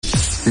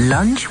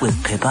Lunch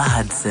with Pippa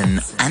Hudson.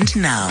 And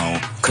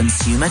now,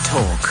 Consumer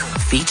Talk,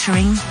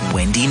 featuring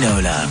Wendy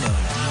Knowler.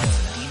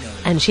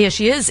 And here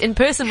she is in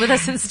person with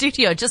us in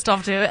studio just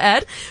after her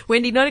ad.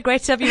 Wendy Knowler,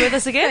 great to have you with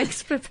us again.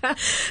 Thanks, Pippa.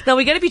 Now,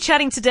 we're going to be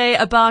chatting today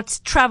about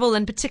travel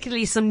and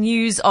particularly some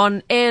news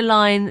on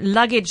airline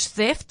luggage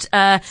theft.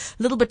 A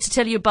little bit to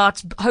tell you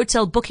about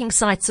hotel booking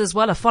sites as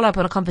well, a follow-up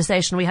on a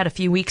conversation we had a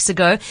few weeks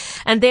ago.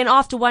 And then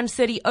after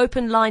 1:30,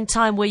 open line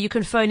time where you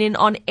can phone in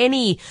on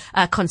any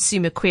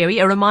consumer query.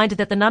 A reminder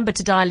that the number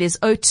to dial is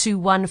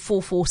 021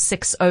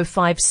 446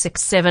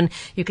 0567.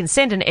 You can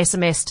send an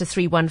SMS to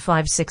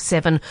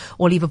 31567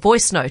 or leave a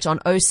voice note on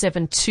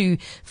 072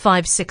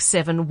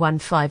 567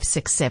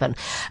 1567.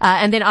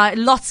 And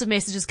then lots of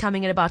messages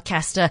coming in about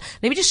Castor.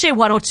 Let me just share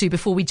one or two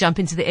before we jump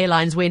into the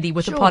airlines, Wendy,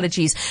 with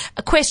apologies.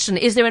 A question: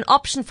 is there an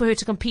option for her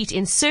to compete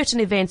in certain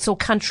events or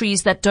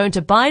countries that don't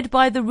abide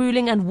by the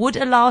ruling and would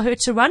allow her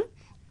to run?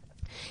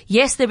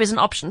 Yes, there is an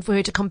option for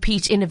her to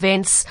compete in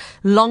events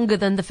longer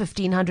than the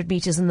 1,500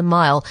 meters in the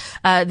mile.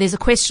 There's a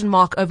question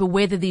mark over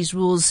whether these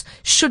rules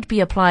should be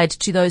applied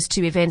to those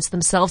two events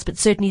themselves, but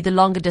certainly the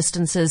longer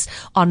distances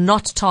are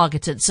not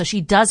targeted. So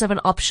she does have an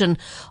option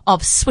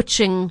of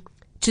switching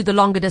to the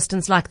longer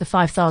distance like the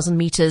 5,000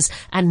 meters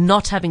and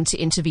not having to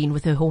intervene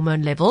with her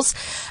hormone levels.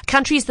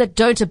 Countries that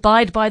don't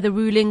abide by the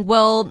ruling,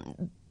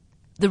 well,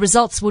 the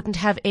results wouldn't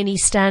have any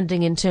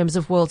standing in terms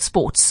of world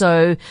sport.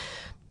 So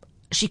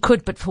she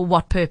could, but for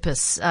what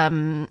purpose?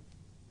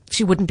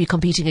 She wouldn't be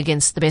competing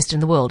against the best in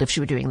the world if she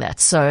were doing that.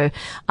 So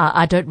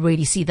I don't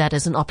really see that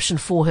as an option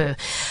for her.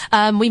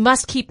 We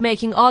must keep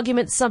making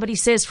arguments, somebody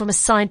says, from a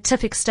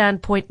scientific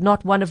standpoint,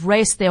 not one of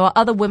race. There are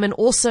other women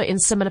also in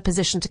similar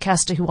position to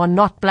Castor who are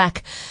not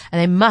black, and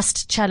they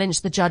must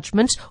challenge the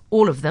judgment,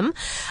 all of them.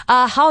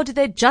 How do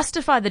they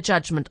justify the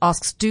judgment,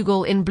 asks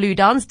Dougal in Blue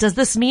Downs. Does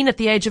this mean at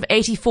the age of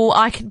 84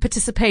 I can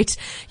participate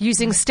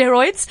using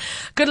steroids?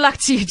 Good luck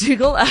to you,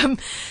 Dougal.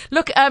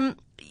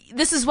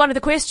 This is one of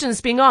the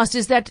questions being asked,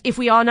 is that if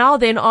we are now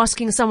then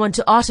asking someone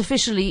to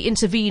artificially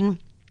intervene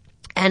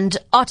and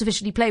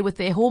artificially play with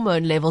their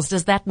hormone levels,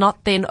 does that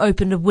not then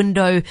open a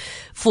window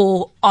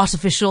for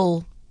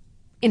artificial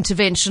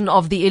intervention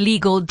of the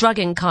illegal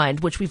drugging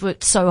kind, which we've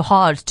worked so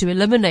hard to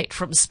eliminate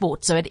from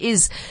sport? So it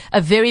is a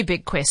very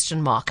big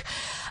question mark.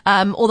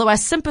 Although I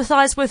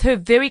sympathize with her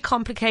very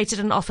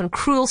complicated and often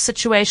cruel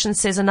situation,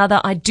 says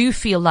another, I do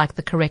feel like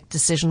the correct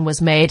decision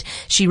was made.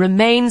 She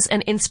remains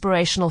an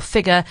inspirational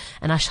figure,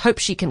 and I hope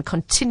she can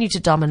continue to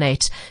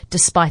dominate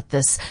despite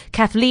this.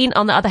 Kathleen,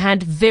 on the other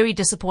hand, very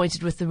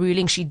disappointed with the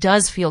ruling. She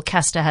does feel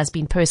Castor has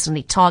been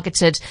personally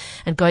targeted,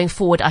 and going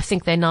forward, I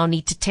think they now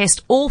need to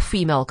test all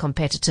female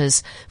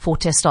competitors for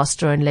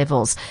testosterone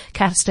levels.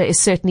 Castor is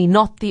certainly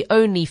not the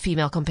only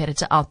female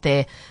competitor out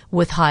there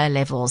with higher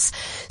levels.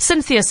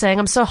 Cynthia saying,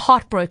 I'm so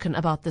heartbroken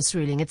about this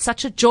ruling. It's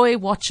such a joy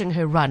watching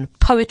her run.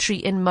 Poetry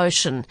in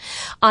motion.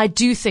 I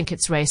do think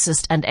it's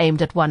racist and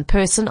aimed at one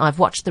person. I've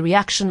watched the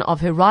reaction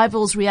of her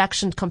rival's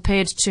reaction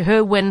compared to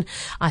her win.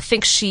 I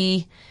think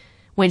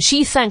when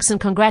she thanks and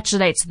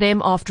congratulates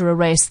them after a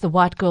race, the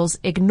white girls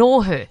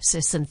ignore her,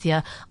 says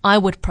Cynthia. I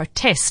would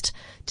protest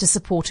to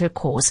support her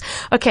cause.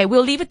 Okay,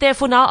 we'll leave it there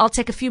for now. I'll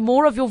take a few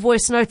more of your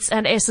voice notes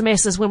and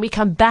SMSs when we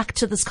come back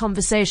to this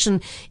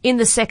conversation in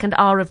the second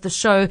hour of the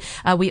show.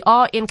 We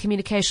are in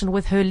communication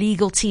with her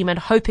legal team and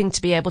hoping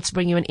to be able to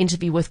bring you an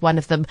interview with one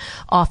of them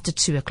after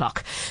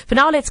 2:00. For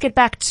now, let's get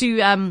back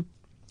to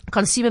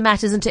consumer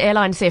matters and to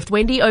airline theft.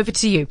 Wendy, over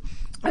to you.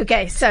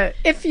 Okay, so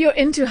if you're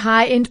into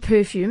high-end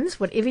perfumes,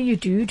 whatever you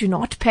do, do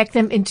not pack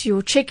them into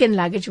your check-in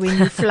luggage when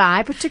you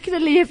fly,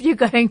 particularly if you're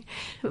going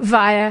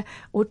via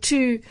or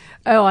to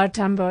OR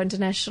Tambo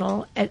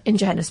International in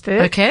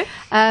Johannesburg. Okay.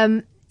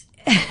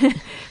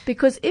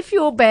 Because if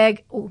your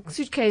bag or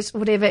suitcase or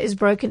whatever is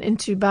broken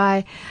into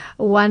by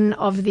one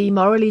of the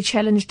morally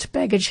challenged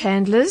baggage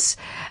handlers,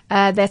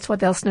 that's what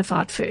they'll sniff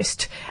out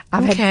first.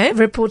 I've had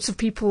reports of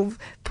people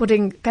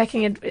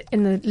packing it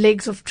in the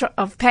legs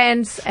of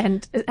pants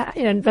and,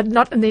 but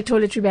not in their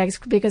toiletry bags,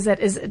 because that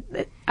is,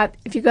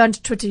 if you go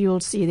onto Twitter, you'll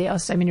see there are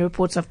so many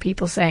reports of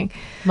people saying,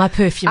 my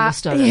perfume was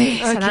stolen.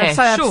 Yes, and I'm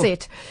so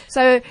upset.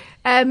 So,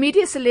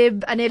 media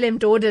celeb Anele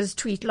Mdoda's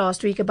tweet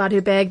last week about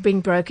her bag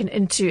being broken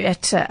into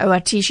at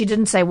ORT, she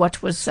didn't say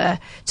what was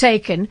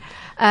taken,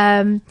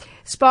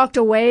 sparked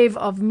a wave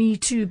of Me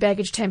Too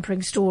baggage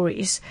tampering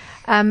stories.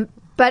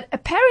 But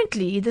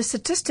apparently the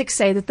statistics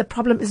say that the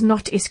problem is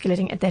not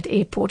escalating at that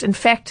airport. In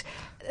fact,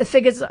 the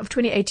figures of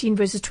 2018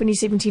 versus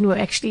 2017 were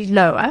actually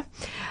lower.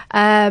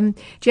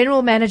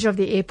 General manager of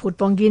the airport,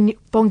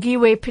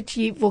 Bongiwe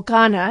Piti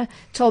Volcana,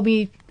 told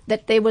me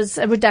that there was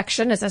a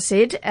reduction, as I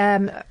said,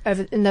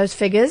 in those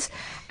figures,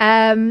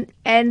 and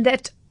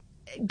that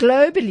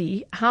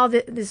globally, how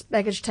this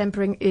baggage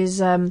tampering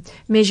is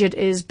measured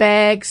is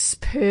bags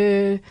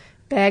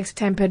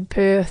tampered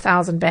per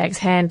 1,000 bags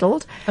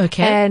handled.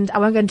 Okay. And I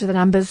won't go into the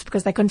numbers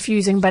because they're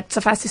confusing, but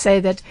suffice to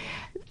say that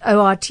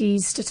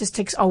ORT's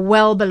statistics are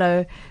well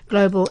below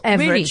global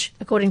average,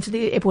 according to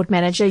the airport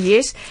manager,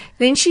 yes.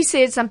 Then she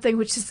said something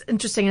which is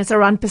interesting, and it's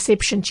around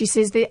perception. She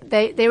says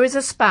there is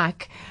a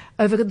spike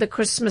over the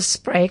Christmas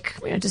break,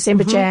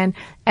 December, Jan,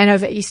 and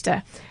over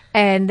Easter.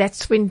 And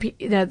that's when,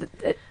 the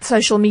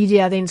social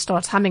media then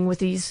starts humming with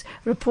these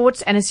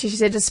reports. And as she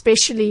said,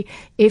 especially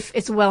if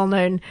it's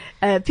well-known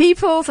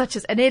people such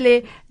as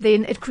Anele,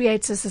 then it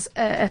creates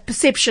a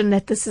perception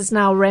that this is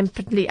now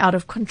rampantly out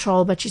of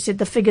control. But she said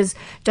the figures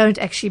don't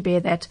actually bear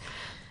that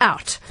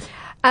out.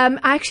 I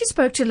actually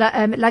spoke to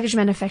luggage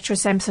manufacturer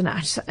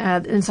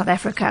Samsonite in South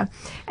Africa,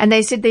 and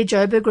they said their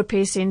Joburg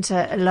repair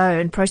centre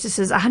alone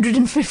processes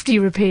 150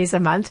 repairs a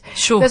month.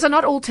 Sure. Those are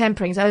not all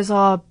tamperings. Those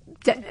are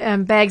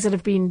bags that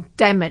have been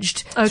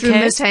damaged through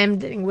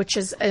mishandling, which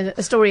is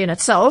a story in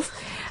itself.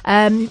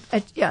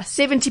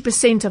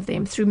 70% of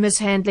them through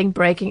mishandling,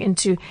 breaking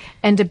into,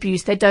 and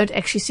abuse. They don't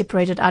actually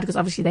separate it out because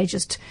obviously they're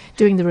just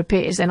doing the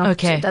repairs. They're not,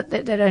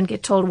 they don't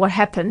get told what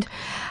happened.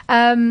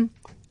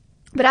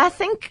 But I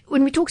think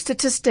when we talk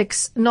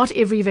statistics, not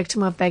every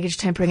victim of baggage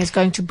tampering is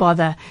going to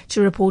bother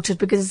to report it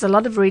because there's a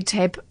lot of red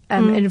tape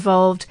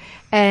involved.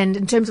 And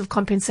in terms of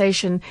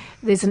compensation,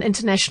 there's an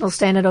international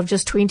standard of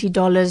just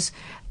 $20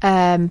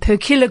 per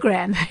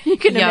kilogram. You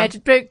can imagine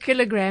per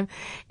kilogram.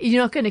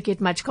 You're not going to get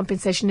much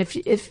compensation if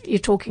you're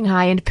talking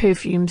high-end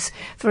perfumes,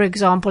 for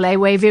example. They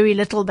weigh very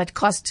little but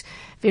cost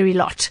very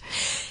lot.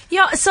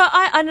 Yeah, so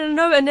I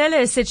know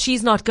Anele said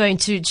she's not going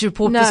to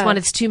report this one.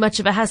 It's too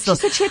much of a hassle.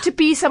 She said she had to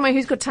be somewhere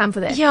who's got time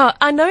for that. Yeah,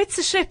 I know it's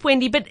a ship,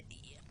 Wendy, but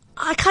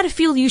I kind of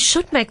feel you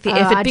should make the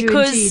effort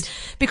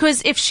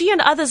because if she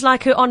and others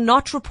like her are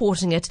not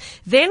reporting it,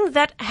 then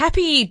that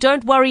happy,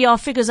 don't worry, our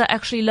figures are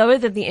actually lower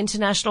than the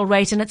international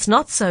rate and it's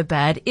not so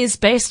bad is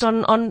based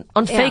on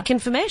fake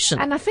information.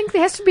 And I think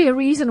there has to be a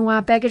reason why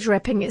baggage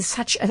wrapping is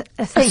such a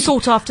thing. A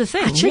sought after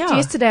thing. I checked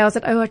yesterday. I was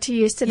at ORT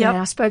yesterday and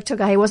I spoke to a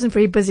guy. He wasn't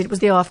very busy. It was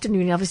the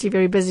afternoon, obviously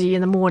very busy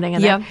in the morning.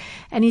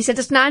 And he said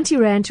it's 90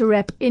 Rand to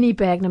wrap any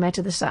bag, no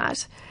matter the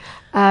size.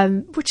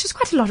 Which is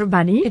quite a lot of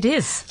money. It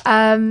is.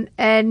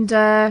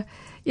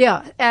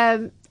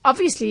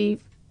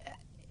 Obviously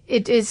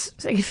it is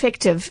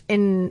effective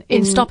in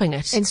stopping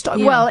it.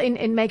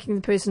 In making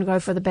the person go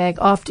for the bag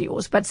after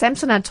yours. But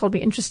Samsonite told me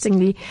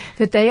interestingly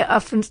that they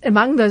often,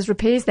 among those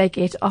repairs they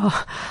get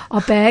are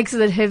bags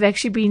that have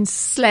actually been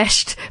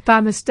slashed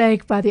by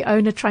mistake by the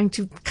owner trying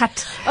to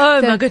cut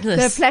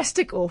the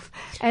plastic off.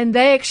 And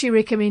they actually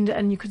recommend,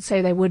 and you could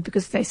say they would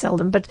because they sell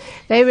them, but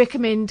they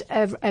recommend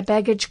a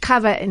baggage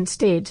cover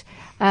instead.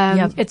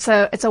 It's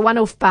a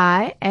one-off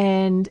buy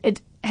and it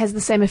has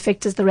the same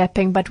effect as the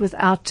wrapping, but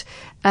without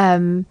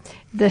the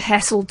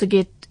hassle to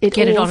get it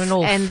on and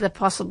off, and the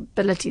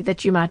possibility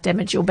that you might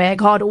damage your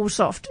bag, hard or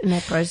soft, in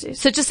that process.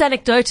 So just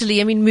anecdotally,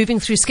 I mean, moving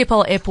through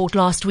Schiphol Airport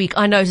last week,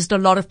 I noticed a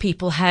lot of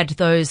people had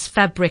those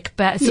fabric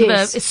sort of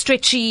a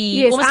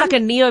stretchy, almost like a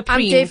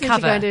neoprene I'm definitely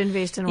cover. going to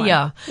invest in one.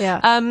 Yeah.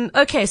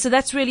 Okay, so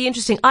that's really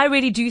interesting. I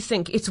really do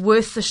think it's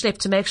worth the schlep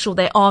to make sure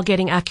they are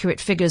getting accurate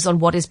figures on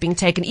what is being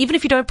taken. Even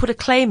if you don't put a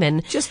claim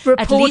in, just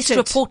at least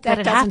report that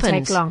it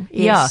happened. Take long.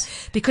 Yes.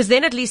 Yeah, because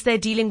then at least they're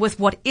dealing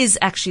with what is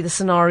actually the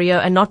scenario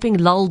and not being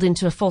lulled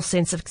into a false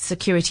sense of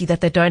security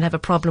that they don't have a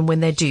problem when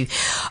they do.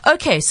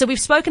 Okay, so we've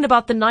spoken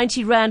about the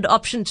 90 Rand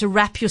option to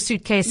wrap your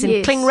suitcase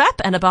in cling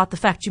wrap and about the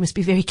fact you must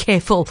be very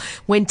careful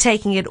when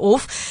taking it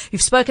off.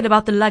 We've spoken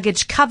about the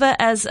luggage cover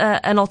as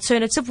an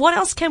alternative. What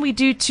else can we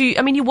do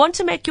you want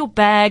to make your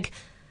bag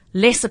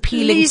less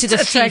appealing to the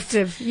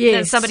thief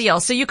than somebody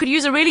else. So you could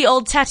use a really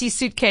old tatty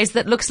suitcase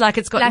that looks like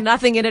it's got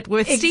nothing in it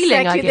worth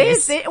stealing, I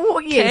guess.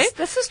 Yes,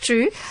 this is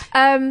true.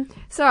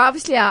 So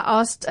obviously I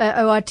asked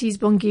ORT's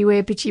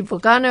Bongiwe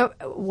Pichi-Volgano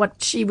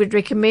what she would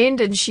recommend,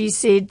 and she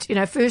said,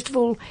 first of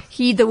all,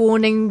 heed the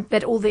warning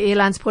that all the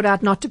airlines put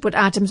out not to put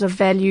items of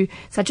value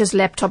such as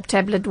laptop,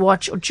 tablet,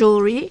 watch or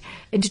jewelry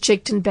into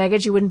checked-in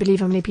baggage. You wouldn't believe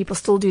how many people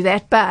still do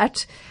that.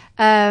 But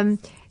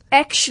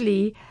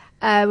actually,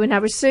 when I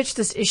researched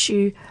this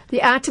issue,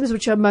 the items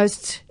which are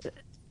most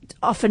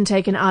often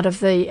taken out of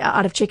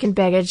check-in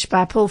baggage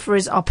by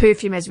pilferers are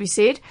perfume, as we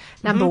said,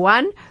 number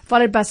one,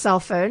 followed by cell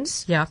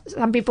phones. Yeah.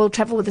 Some people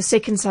travel with a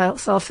second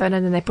cell phone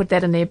and then they put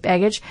that in their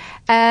baggage.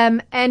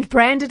 And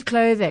branded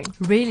clothing.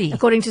 Really?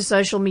 According to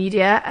social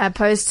media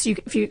posts,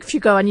 if you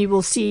go on, you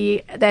will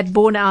see that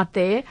borne out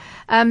there.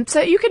 So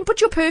you can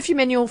put your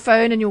perfume in your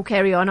phone and your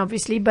carry-on,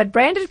 obviously, but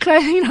branded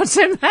clothing, not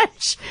so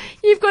much.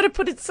 You've got to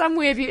put it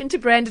somewhere if you're into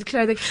branded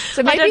clothing.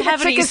 So maybe I don't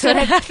have any, so I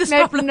don't have this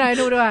problem. No,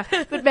 nor do I.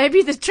 But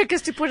maybe the trick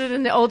is to put it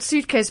in the old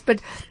suitcase.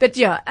 But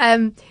yeah,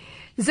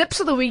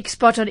 zips are the weak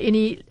spot on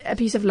any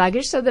piece of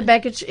luggage. So the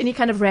baggage, any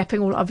kind of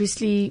wrapping will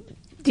obviously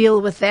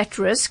deal with that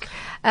risk.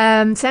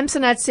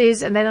 Samsonite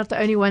says, and they're not the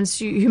only ones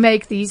who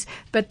make these,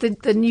 but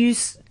the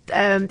news,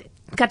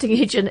 cutting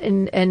edge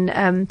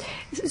in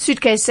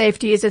suitcase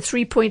safety is a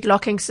 3-point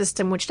locking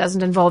system which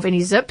doesn't involve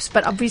any zips,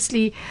 but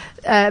obviously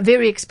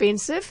very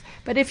expensive.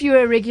 But if you're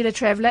a regular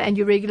traveler and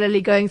you're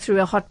regularly going through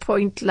a hot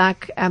point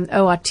like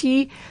ORT,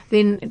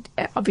 then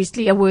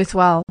obviously a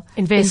worthwhile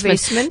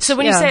investment. So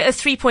when you say a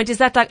 3-point, is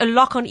that like a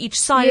lock on each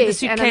side of the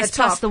suitcase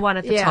plus the one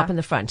at the top and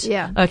the front?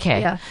 Yeah.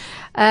 Okay. Yeah.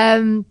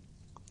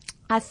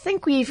 I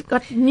think we've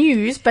got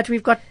news, but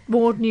we've got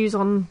more news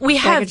on. We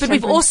have, baggage but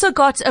we've tampering. also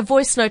got a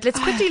voice note. Let's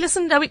quickly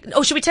listen.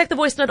 Should we take the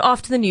voice note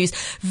after the news?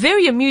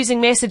 Very amusing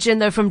message in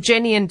though from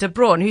Jenny in De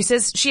Bron, who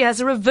says she has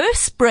a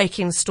reverse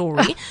breaking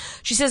story.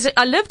 She says,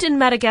 I lived in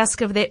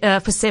Madagascar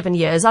for 7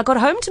 years. I got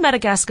home to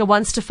Madagascar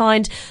once to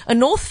find a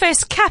North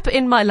Face cap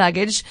in my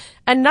luggage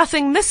and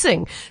nothing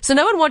missing. So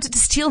no one wanted to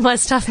steal my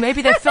stuff.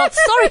 Maybe they felt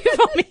sorry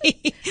for me.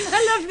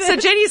 I love that. So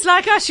Jenny's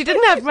like, she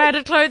didn't have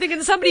branded clothing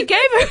and somebody gave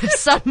her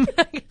some.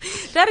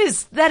 That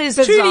is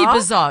truly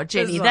bizarre,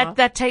 Jenny. Bizarre.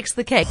 That takes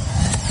the cake.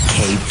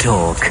 Cape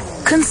Talk.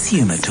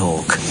 Consumer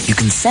Talk. You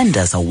can send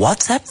us a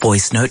WhatsApp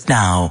voice note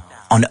now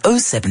on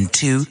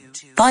 072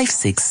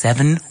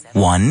 567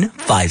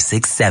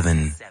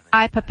 1567.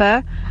 Hi,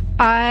 Papa.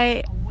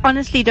 I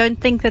honestly don't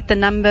think that the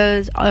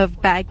numbers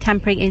of bag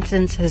tampering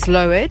incidents has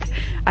lowered.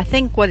 I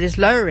think what is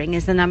lowering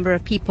is the number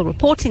of people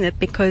reporting it,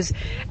 because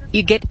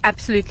you get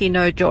absolutely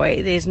no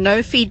joy. There's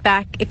no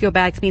feedback if your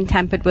bag's been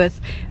tampered with.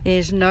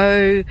 There's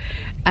no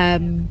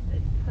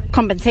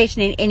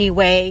compensation in any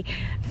way.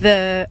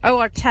 The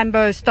OR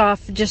Tambo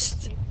staff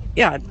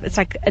it's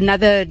like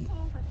another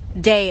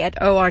day at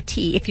ORT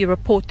if you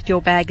report that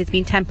your bag has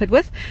been tampered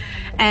with.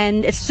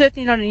 And it's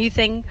certainly not a new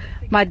thing.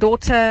 My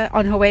daughter,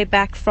 on her way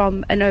back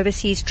from an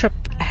overseas trip,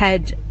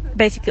 had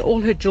basically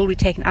all her jewelry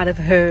taken out of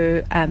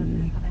her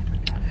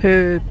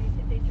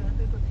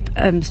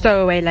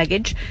stowaway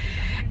luggage.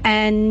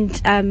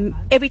 And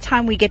every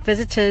time we get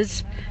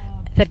visitors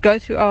that go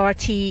through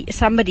ORT,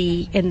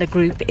 somebody in the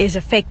group is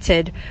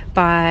affected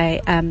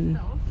by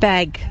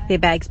their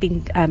bags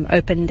being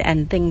opened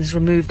and things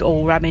removed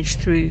or rummaged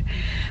through.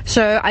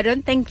 So I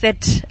don't think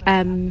that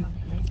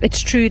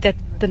it's true that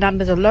the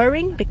numbers are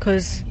lowering,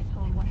 because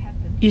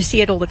you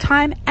see it all the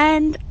time,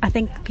 and I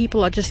think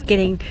people are just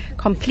getting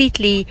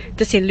completely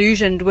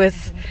disillusioned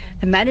with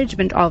the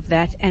management of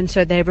that, and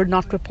so they're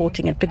not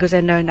reporting it because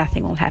they know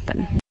nothing will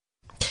happen.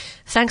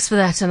 Thanks for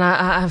that, and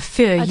I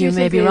fear I do you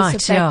may think be there's right. a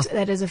fact, Yeah.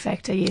 that is a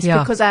factor, yes. Yeah.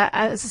 Because as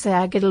I say,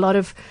 I get a lot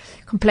of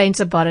complaints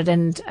about it,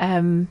 and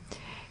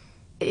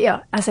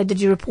I say,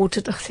 did you report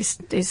it?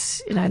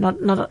 There's not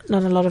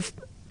a lot of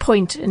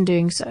point in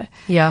doing so.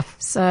 Yeah.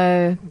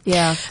 So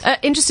yeah.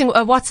 Interesting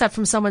WhatsApp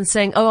from someone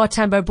saying, OR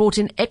Tambo brought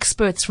in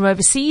experts from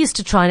overseas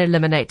to try and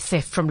eliminate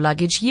theft from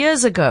luggage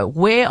years ago.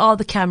 Where are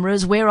the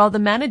cameras? Where are the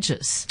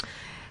managers?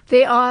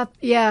 There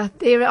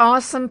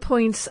are some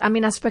points. I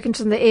mean, I've spoken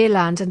to the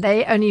airlines, and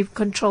they only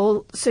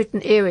control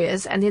certain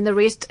areas, and then the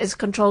rest is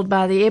controlled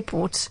by the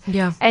airports.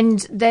 Yeah. And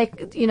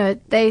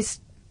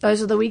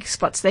those are the weak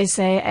spots, they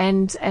say,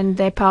 and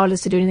they're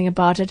powerless to do anything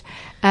about it.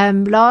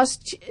 In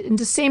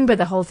December,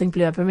 the whole thing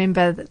blew up.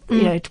 Remember,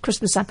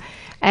 Christmas time,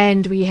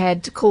 and we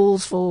had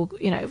calls for,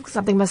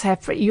 something must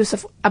happen for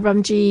Yusuf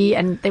Abramji,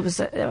 and there was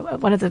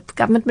one of the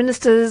government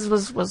ministers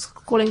was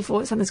calling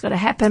for something's got to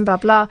happen, blah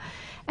blah.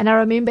 And I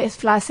remember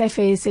Fly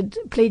Safe said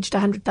pledged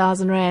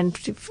 100,000 rand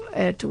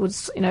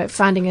towards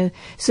finding a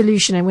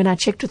solution. And when I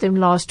checked with them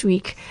last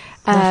week,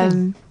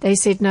 they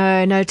said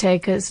no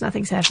takers,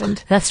 nothing's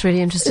happened. That's really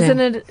interesting. Isn't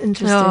it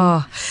interesting?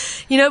 Oh.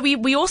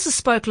 We also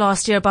spoke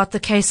last year about the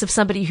case of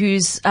somebody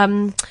whose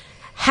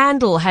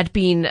handle had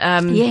been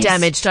Yes.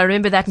 damaged. I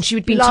remember that, and she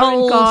had been Lauren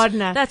told.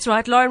 Gardner. That's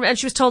right, Lauren, and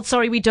she was told,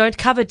 sorry, we don't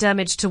cover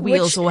damage to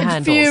wheels Which or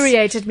handles.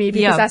 infuriated me,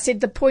 because Yeah. I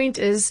said the point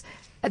is,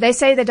 they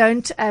say they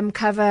don't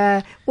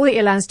cover, all the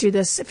airlines do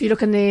this. If you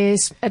look in their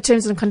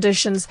terms and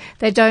conditions,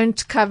 they don't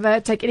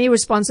take any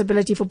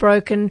responsibility for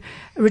broken,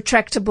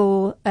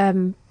 retractable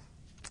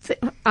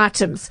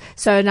items.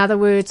 So in other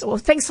words, or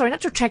things, sorry, not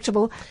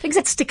retractable, things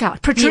that stick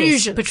out,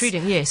 protrusions. Yes,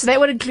 protruding, yes. So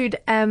that would include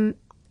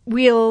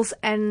wheels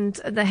and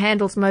the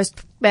handles.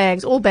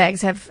 All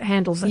bags have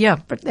handles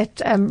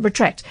that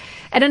retract.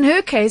 And in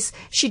her case,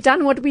 she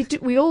done what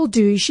we all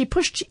do. She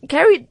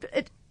carried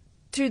it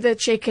to the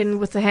check-in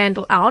with the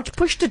handle out,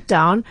 pushed it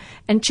down,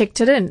 and checked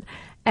it in.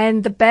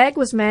 And the bag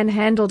was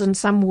manhandled in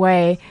some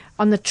way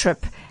on the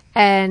trip,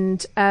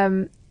 and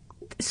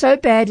so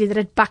badly that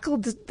it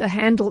buckled the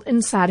handle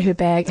inside her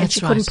bag, and That's she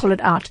couldn't right. pull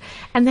it out.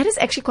 And that is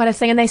actually quite a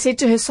thing. And they said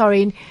to her,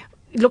 sorry,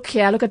 look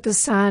here, look at this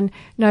sign,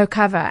 no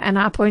cover. And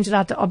I pointed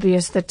out the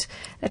obvious that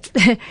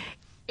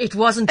It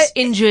wasn't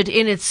injured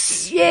in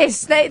its...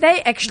 yes,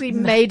 they actually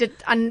made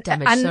it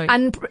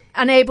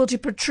unable to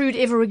protrude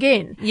ever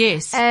again.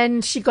 Yes.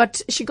 And she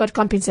got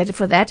compensated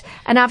for that.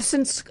 And I've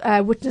since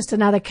witnessed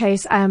another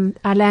case.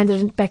 I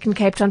landed back in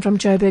Cape Town from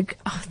Joburg,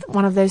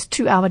 one of those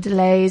 2-hour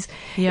delays.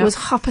 Yeah. It was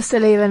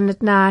 11:30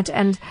 at night,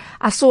 and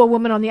I saw a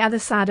woman on the other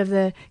side of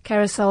the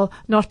carousel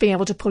not being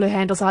able to pull her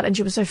handles out, and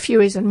she was so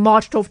furious and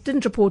marched off,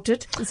 didn't report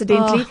it,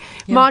 incidentally,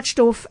 marched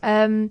off,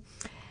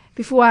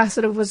 before I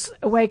sort of was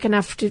awake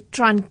enough to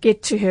try and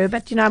get to her.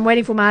 But, I'm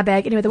waiting for my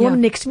bag. Anyway, the woman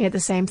next to me had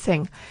the same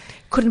thing.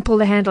 Couldn't pull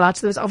the handle out.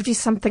 So there was obviously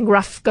something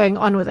rough going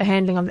on with the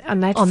handling on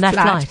that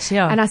flight.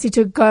 Yeah. And I said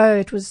to her, go.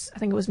 I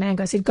think it was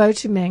Mango. I said, go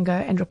to Mango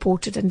and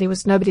report it. And there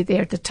was nobody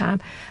there at the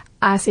time.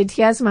 I said,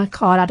 here's my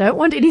card. I don't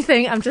want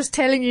anything. I'm just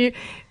telling you,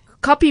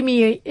 copy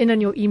me in on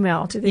your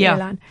email to the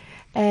airline.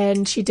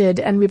 And she did,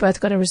 and we both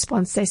got a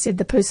response. They said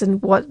there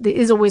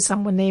is always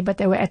someone there, but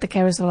they were at the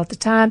carousel at the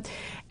time,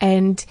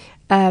 and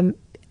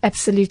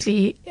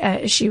absolutely,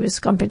 she was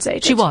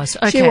compensated. She was,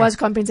 okay. She was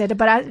compensated,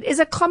 but it is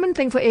a common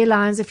thing for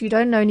airlines, if you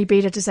don't know any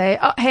better, to say,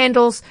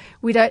 handles,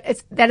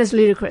 that is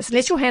ludicrous.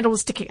 Unless your handle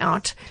is sticking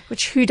out,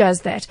 which who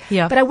does that?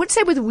 Yeah. But I would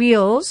say with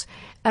wheels,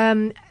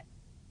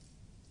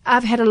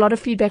 I've had a lot of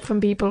feedback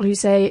from people who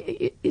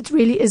say it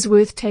really is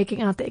worth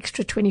taking out the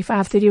extra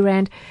 25, 30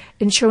 Rand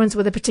insurance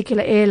with a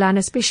particular airline,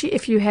 especially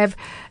if you have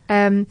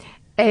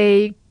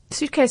a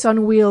suitcase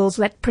on wheels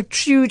that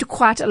protrude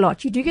quite a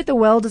lot. You do get the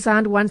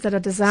well-designed ones that are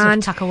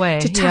designed to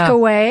tuck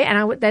away,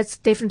 and that's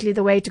definitely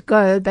the way to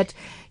go. But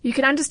you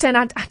can understand,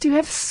 I do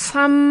have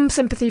some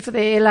sympathy for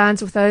the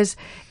airlines with those.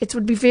 It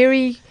would be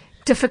very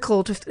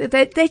difficult.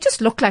 They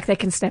just look like they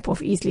can snap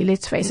off easily,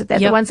 let's face it. They're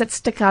the ones that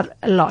stick out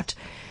a lot.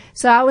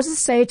 So I would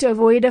just say, to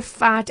avoid a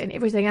fight and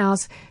everything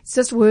else, it's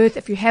just worth,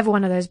 if you have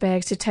one of those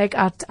bags, to take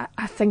out,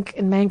 I think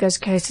in Mango's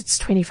case, it's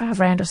 25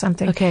 Rand or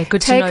something. Okay,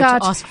 good to know, to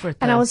ask for it,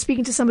 though. And I was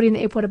speaking to somebody in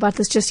the airport about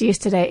this just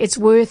yesterday. It's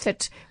worth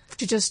it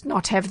to just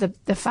not have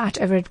the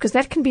fight over it, because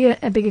that can be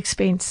a big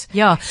expense.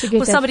 Yeah.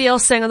 Well, somebody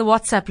else saying on the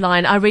WhatsApp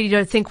line, I really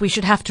don't think we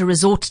should have to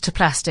resort to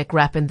plastic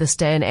wrap in this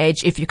day and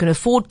age. If you can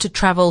afford to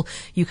travel,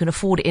 you can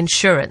afford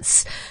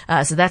insurance.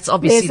 So that's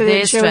obviously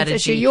their strategy.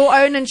 Issue. Your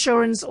own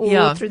insurance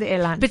or through the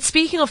airline. But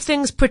speaking of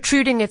things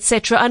protruding,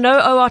 etc., I know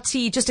ORT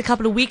just a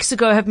couple of weeks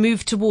ago have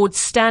moved towards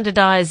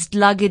standardized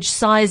luggage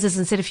sizes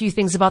and said a few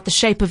things about the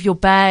shape of your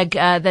bag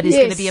that is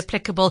going to be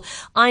applicable.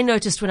 I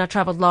noticed when I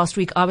traveled last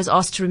week, I was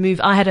asked to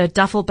remove, I had a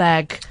duffel bag.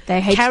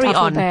 They hate carry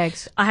duffel on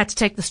bags. I had to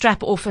take the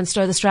strap off and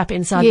stow the strap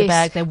inside the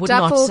bag. They would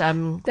duffel,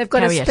 not they've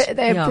got carry it.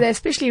 They're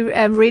especially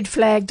red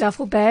flag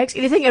duffel bags.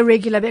 Anything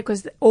irregular,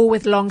 or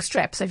with long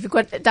straps. So if you've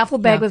got a duffel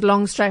bag with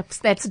long straps,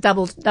 that's a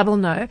double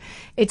no.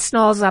 It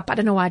snarls up. I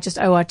don't know why, just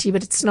ORT,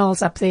 but it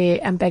snarls up their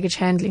baggage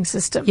handling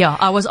system. Yeah,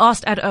 I was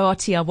asked at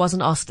ORT. I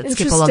wasn't asked at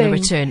Schiphol on the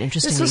return.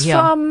 Interestingly, this was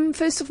from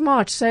 1st of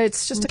March, so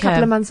it's just a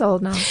couple of months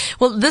old now.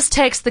 Well, this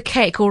takes the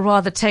cake, or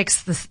rather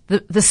takes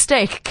the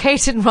steak.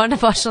 Kate in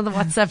Rondebosch on the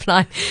WhatsApp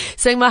line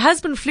saying, my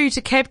husband flew to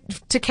Cape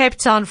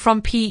Town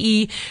from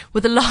PE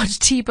with a large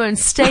T-bone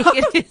steak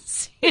in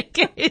his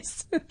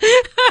suitcase.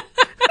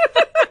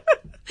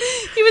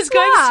 He was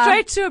going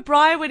straight to a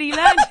braai when he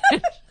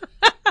landed.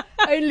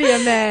 Only a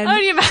man.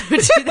 Only a man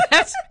would do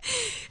that.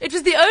 It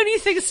was the only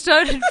thing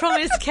stolen from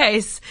his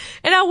case.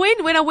 And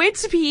when I went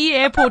to PE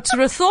Airport to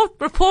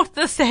report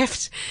the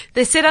theft,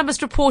 they said I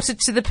must report it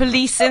to the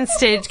police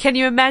instead. Can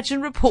you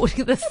imagine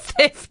reporting the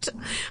theft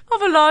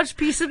of a large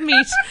piece of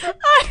meat?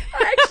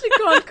 I actually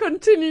can't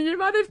continue. You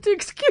might have to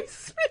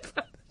excuse me.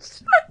 That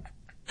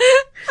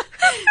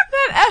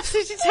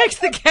absolutely takes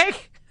the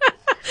cake.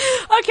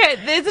 Okay,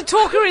 there's a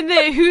talker in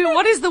there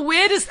what is the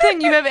weirdest thing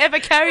you have ever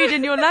carried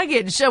in your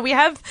luggage? We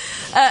have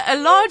a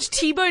large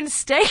T-bone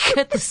steak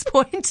at this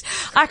point.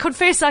 I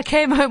confess I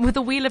came home with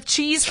a wheel of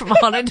cheese from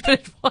Holland,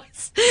 but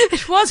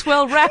it was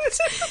well wrapped.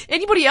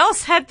 Anybody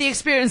else had the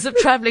experience of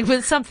traveling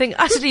with something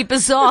utterly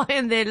bizarre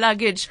in their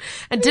luggage?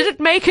 And did it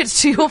make it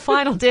to your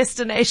final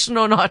destination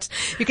or not?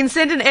 You can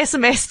send an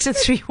SMS to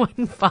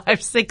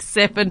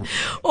 31567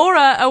 or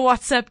a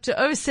WhatsApp to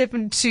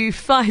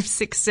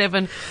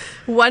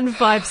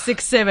 072-567-1567.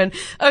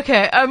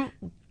 Okay,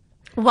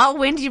 while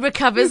Wendy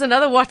recovers,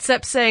 another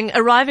WhatsApp saying,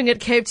 arriving at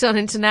Cape Town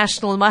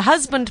International, my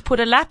husband put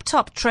a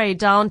laptop tray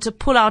down to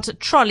pull out a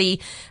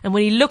trolley, and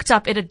when he looked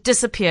up, it had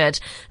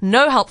disappeared.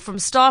 No help from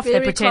staff. They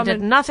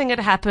pretended nothing had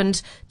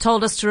happened,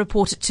 told us to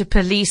report it to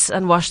police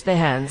and wash their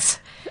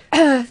hands.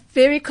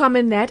 Very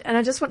common that,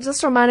 and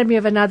just reminded me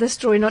of another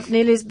story, not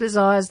nearly as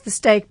bizarre as the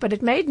steak, but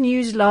it made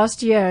news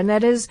last year, and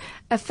that is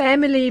a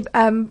family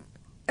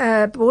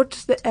bought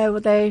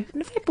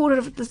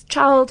the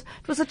child.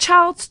 It was a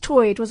child's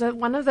toy. It was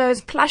one of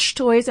those plush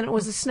toys, and it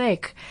was a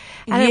snake,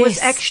 and it was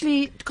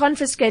actually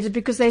confiscated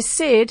because they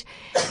said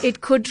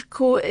it could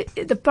cause.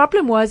 The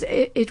problem was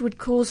it would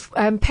cause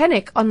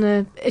panic on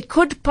the.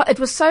 It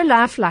was so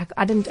lifelike.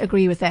 I didn't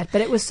agree with that, but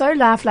it was so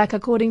lifelike,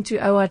 according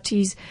to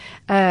ORT's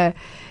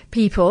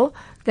people,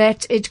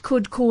 that it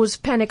could cause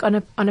panic on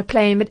a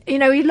plane. But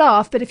we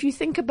laugh. But if you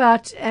think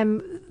about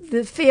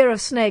the fear of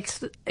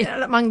snakes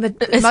among most of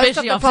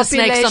the population,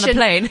 snakes on a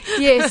plane.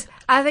 Yes,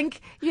 I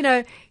think we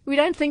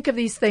don't think of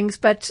these things,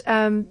 but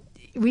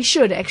we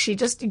should actually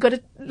you've got to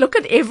look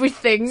at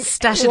everything.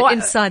 Stash it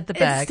inside the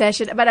bag.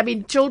 Stash it. But I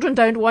mean, children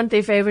don't want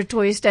their favorite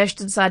toy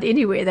stashed inside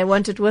anywhere. They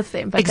want it with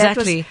them. But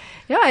exactly.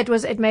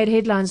 It made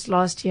headlines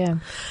last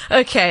year.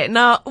 Okay.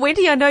 Now,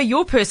 Wendy, I know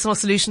your personal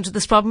solution to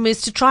this problem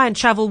is to try and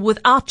travel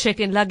without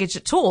check-in luggage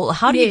at all.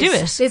 How do you do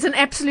it? There's an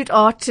absolute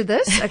art to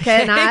this,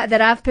 okay, and that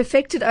I've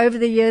perfected over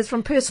the years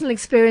from personal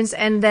experience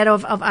and that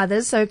of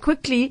others. So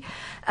quickly,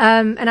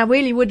 and I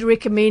really would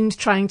recommend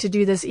trying to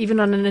do this even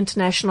on an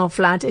international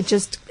flight. It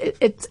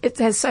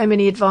has so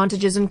many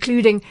advantages,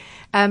 including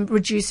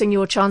reducing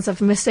your chance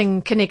of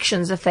missing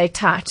connections if they're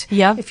tight.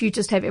 Yeah. If you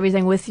just have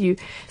everything with you.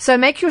 So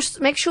make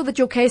sure that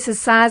your case is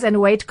size and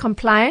weight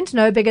compliant,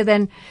 no bigger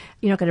than,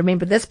 you're not going to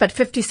remember this, but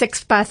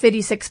 56 by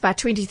 36 by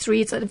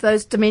 23.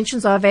 Those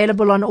dimensions are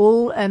available on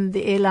all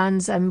the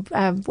airlines'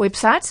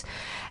 websites.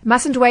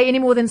 Mustn't weigh any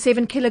more than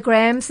 7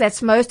 kilograms.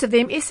 That's most of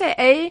them.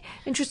 SAA,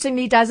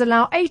 interestingly, does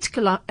allow 8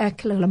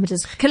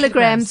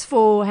 kilograms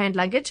for hand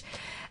luggage.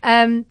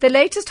 The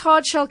latest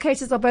hard shell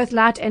cases are both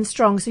light and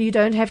strong, so you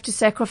don't have to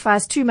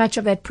sacrifice too much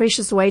of that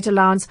precious weight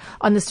allowance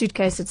on the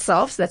suitcase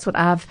itself. So that's what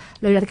I've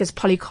learned. I think it's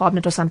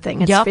polycarbonate or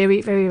something. It's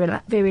very, very,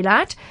 very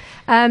light.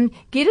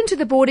 Get into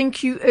the boarding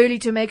queue early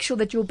to make sure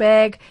that your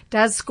bag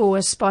does score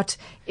a spot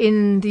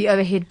in the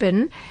overhead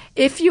bin.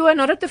 If you are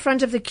not at the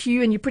front of the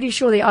queue and you're pretty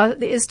sure there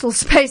is still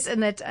space in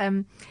that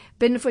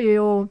bin for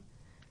your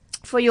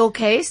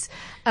case,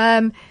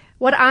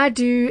 what I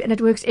do, and it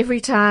works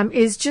every time,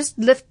 is just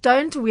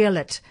don't wheel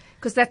it.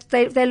 Because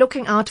they're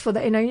looking out for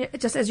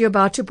just as you're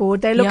about to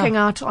board, they're looking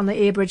out on the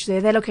air bridge there.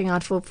 They're looking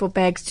out for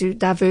bags to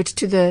divert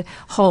to the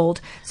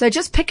hold. So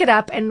just pick it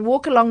up and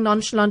walk along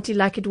nonchalantly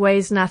like it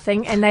weighs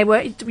nothing, and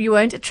you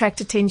won't attract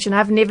attention.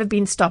 I've never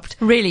been stopped.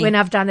 Really? When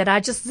I've done that.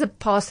 I just zip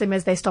past them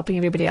as they're stopping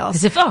everybody else.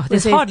 As if,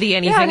 there's hardly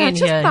anything in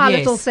just here. My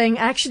little thing.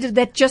 I actually did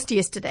that just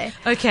yesterday.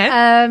 Okay.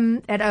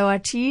 At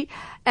ORT.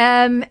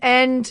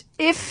 And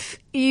if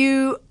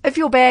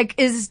your bag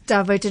is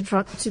diverted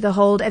to the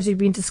hold, as we've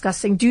been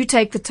discussing, do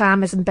take the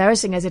time, as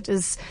embarrassing as it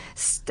is,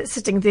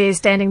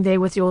 standing there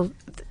with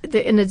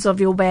the innards of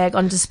your bag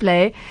on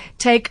display.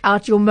 Take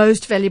out your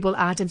most valuable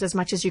items as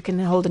much as you can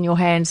hold in your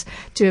hands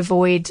to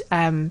avoid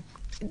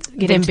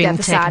getting to the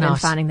other side and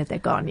finding that they're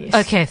gone. Yes.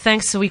 Okay,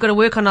 thanks. So we've got to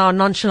work on our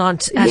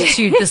nonchalant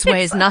attitude. This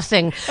weighs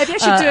nothing. Maybe I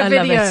should do a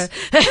video.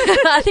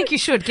 I think you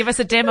should. Give us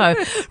a demo.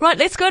 Right,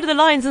 let's go to the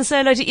lines and say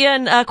hello to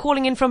Ian,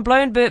 calling in from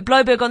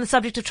Bloberg on the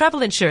subject of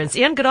travel insurance.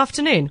 Ian, good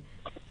afternoon.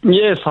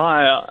 Yes,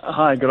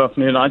 hi, good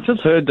afternoon. I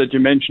just heard that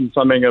you mentioned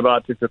something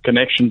about if your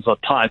connections are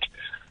tight.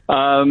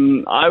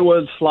 I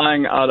was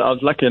flying out. I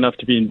was lucky enough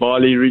to be in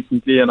Bali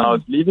recently, and I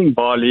was leaving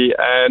Bali,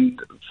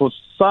 and for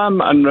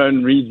some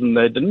unknown reason,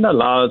 they didn't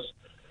allow us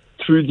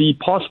through the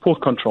passport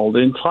control. The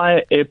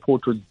entire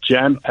airport was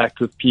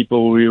jam-packed with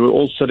people. We were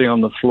all sitting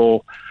on the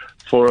floor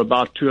for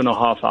about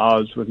 2.5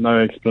 hours with no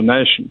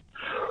explanation.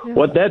 Yeah.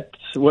 What that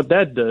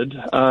did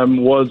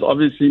was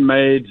obviously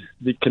made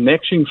the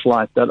connecting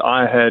flight that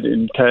I had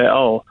in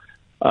KL.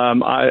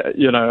 I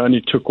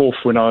only took off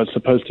when I was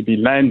supposed to be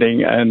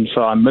landing, and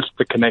so I missed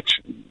the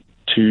connection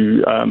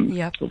to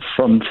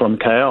from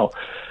KL.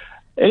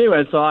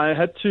 Anyway, so I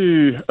had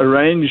to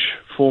arrange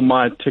for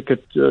my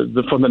ticket for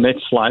the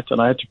next flight,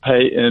 and I had to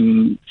pay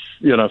in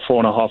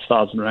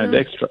 4,500 rand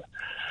extra.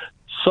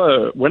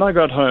 So when I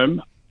got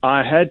home,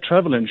 I had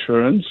travel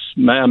insurance.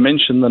 May I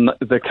mention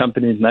the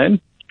company's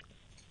name?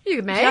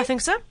 You may. Yeah, I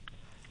think so.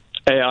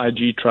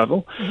 AIG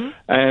Travel. Mm-hmm.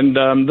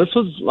 And this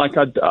was like,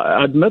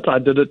 I admit I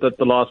did it at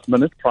the last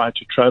minute prior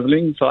to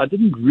traveling, so I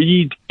didn't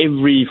read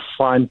every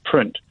fine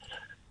print.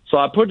 So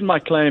I put my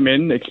claim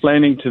in,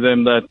 explaining to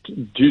them that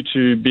due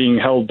to being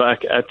held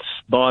back at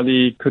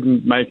Bali,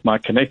 couldn't make my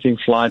connecting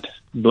flight,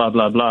 blah,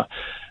 blah, blah.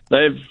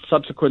 They've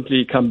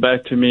subsequently come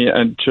back to me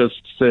and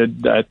just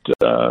said that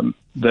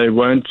they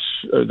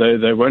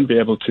won't be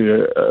able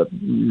to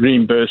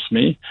reimburse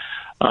me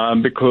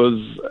because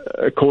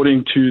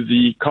according to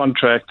the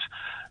contract,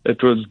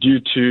 it was due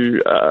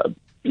to,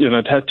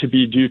 it had to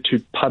be due to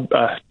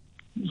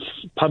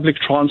public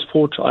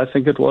transport, I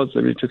think it was.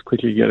 Let me just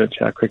quickly get it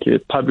here quickly.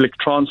 Public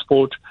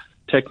transport,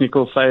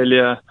 technical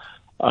failure,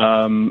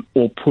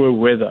 or poor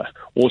weather,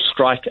 or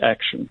strike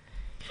action.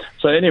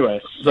 So anyway.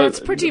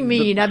 That's pretty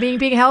mean.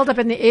 Being held up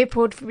in the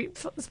airport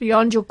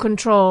beyond your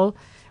control,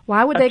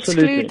 why would they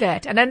exclude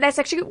that? And then that's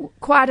actually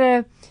quite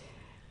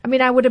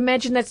I would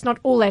imagine that's not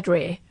all that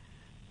rare.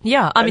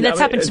 Yeah, that's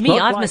happened to me.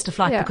 I've missed a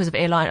flight because of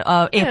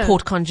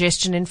airport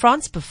congestion in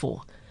France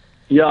before.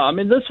 Yeah,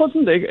 this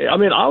wasn't. I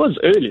was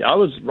early. I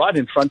was right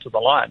in front of the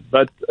line.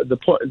 But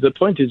the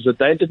point is that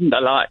they didn't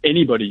allow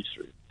anybody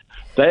through.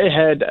 They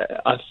had,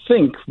 I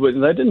think,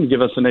 they didn't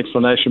give us an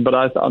explanation, but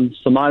I'm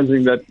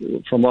surmising that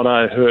from what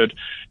I heard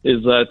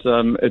is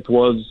that it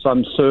was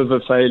some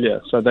server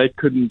failure, so they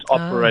couldn't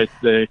operate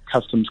their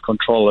customs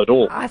control at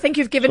all. I think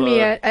you've given me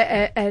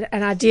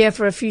an idea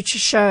for a future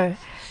show.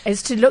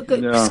 Is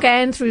to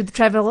scan through the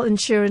travel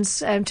insurance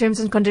terms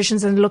and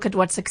conditions and look at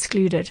what's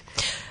excluded.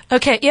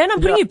 Okay, Ian, I'm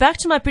bringing you back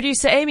to my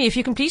producer, Amy. If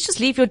you can please just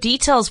leave your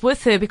details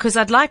with her, because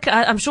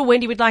I'm sure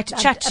Wendy would like to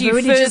chat to you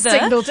further just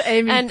signaled to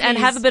Amy, and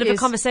have a bit of a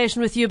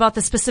conversation with you about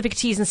the specific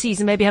T's and C's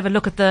and maybe have a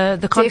look at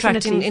the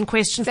contract in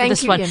question for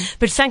this one. Ian.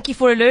 But thank you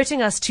for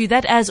alerting us to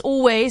that. As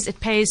always, it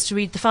pays to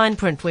read the fine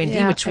print,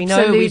 Wendy, which we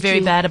know we're very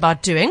bad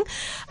about doing.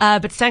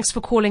 But thanks for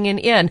calling in,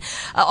 Ian.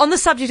 On the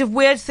subject of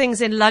weird things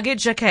in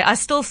luggage, okay, I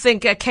still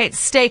think Kate's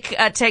steak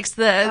takes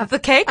the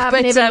cake. I've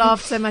never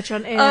laughed so much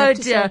on air. Oh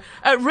dear.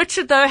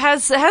 Richard, though,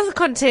 has a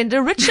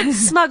contender. Richard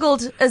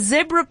smuggled a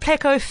zebra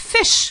pleco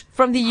fish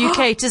from the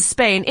UK to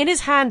Spain in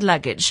his hand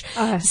luggage.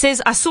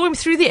 Says, I saw him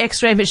through the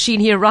X-ray machine.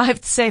 He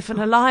arrived safe and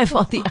alive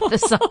on the other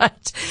side.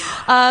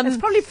 It's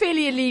probably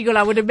fairly illegal,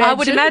 I would imagine. I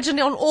would imagine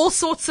on all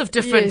sorts of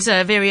different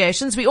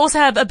variations. We also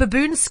have a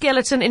baboon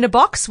skeleton in a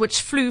box, which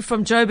flew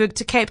from Joburg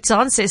to Cape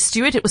Town, says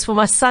Stuart. It was for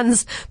my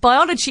son's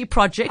biology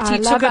project. He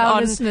took it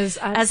on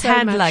as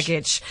hand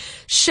luggage.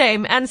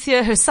 Shame.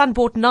 Anthea, her son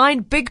bought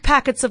 9 big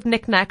packets of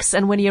knickknacks,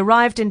 and when he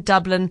arrived in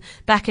Dublin,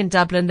 back in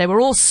Dublin, they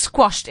were all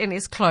squashed in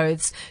his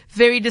clothes.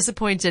 Very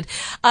disappointed.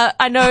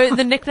 I know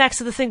the knickknacks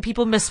are the thing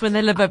people miss when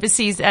they live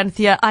overseas,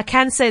 Anthea. I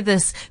can say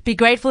this, be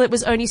grateful it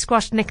was only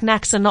squashed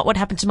knickknacks and not what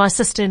happened to my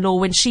sister-in-law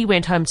when she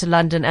went home to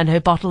London and her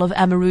bottle of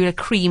Amarula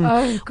cream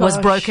was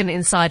broken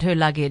inside her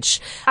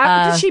luggage.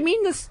 Does she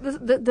mean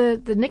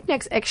the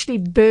knickknacks actually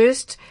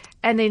burst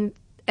and then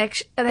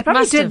they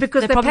probably did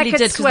because the packet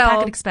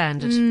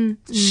expanded.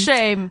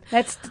 Shame.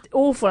 That's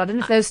awful. I don't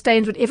know if those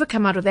stains would ever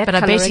come out of that But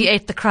colouring. I bet he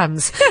ate the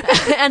crumbs.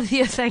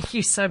 Anthea, thank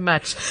you so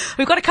much.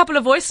 We've got a couple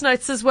of voice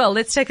notes as well.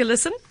 Let's take a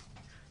listen.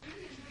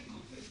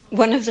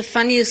 One of the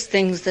funniest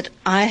things that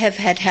I have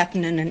had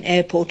happen in an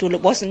airport, well,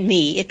 it wasn't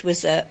me, it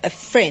was a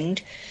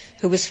friend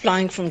who was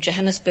flying from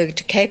Johannesburg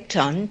to Cape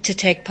Town to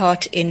take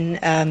part in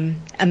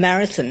a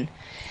marathon.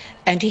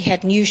 And he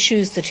had new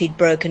shoes that he'd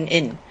broken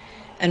in.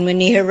 And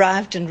when he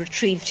arrived and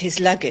retrieved his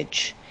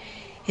luggage,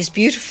 his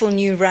beautiful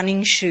new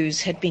running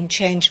shoes had been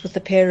changed with a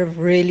pair of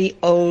really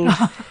old,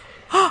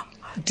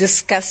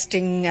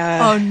 disgusting...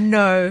 oh,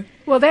 no.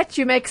 Well, that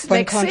makes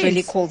one can't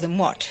really call them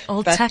what.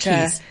 Old but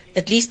tackies.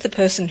 At least the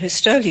person who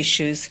stole his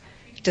shoes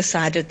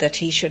decided that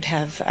he should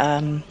have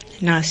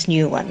nice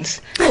new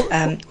ones.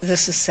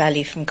 This is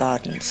Sally from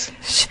Gardens.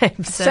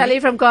 Shame, Sally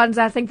from Gardens.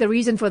 I think the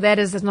reason for that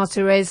is not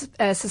to raise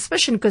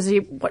suspicion, because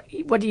you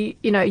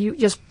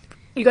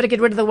got to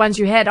get rid of the ones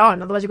you had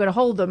on, otherwise you've got to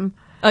hold them.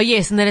 Oh,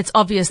 yes, and then it's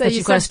obvious that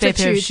you've got a spare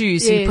pair of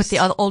shoes, so you put the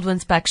other old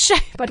ones back. Shame.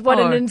 But what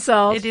an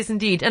insult. It is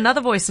indeed.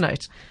 Another voice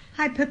note.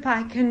 Hi, Pippa.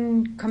 I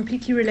can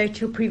completely relate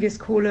to your previous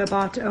caller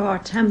about OR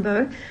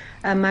Tambo.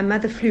 My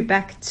mother flew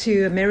back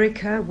to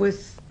America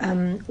with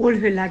all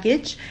her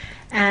luggage,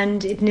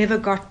 and it never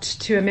got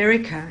to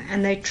America.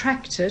 And they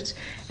tracked it,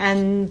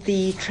 and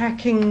the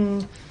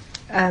tracking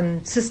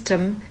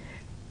system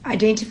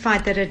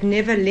identified that it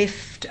never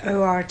left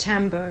OR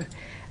Tambo.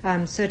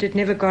 So it had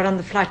never got on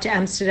the flight to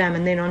Amsterdam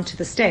and then on to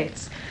the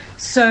States.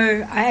 So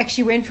I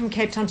actually went from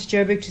Cape Town to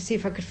Joburg to see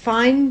if I could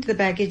find the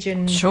baggage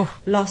and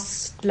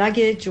lost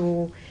luggage,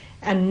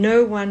 and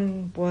no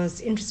one was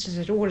interested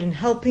at all in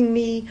helping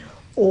me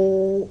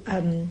or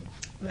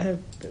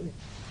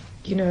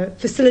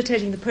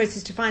facilitating the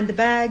process to find the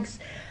bags.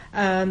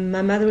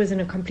 My mother was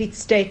in a complete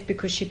state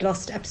because she'd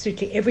lost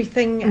absolutely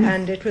everything,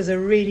 and it was a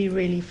really,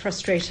 really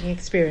frustrating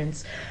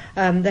experience.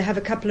 They have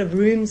a couple of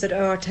rooms at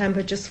OR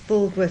Tambo just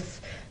filled with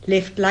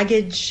left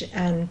luggage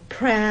and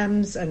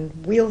prams and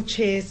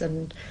wheelchairs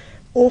and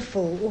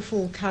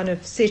awful kind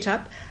of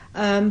setup.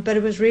 But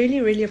it was really,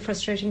 really a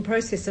frustrating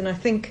process. And I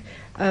think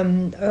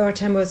OR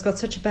Tambo has got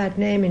such a bad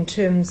name in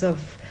terms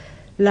of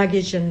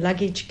luggage and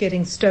luggage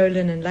getting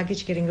stolen and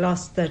luggage getting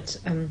lost that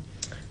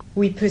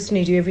we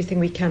personally do everything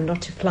we can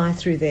not to fly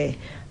through there.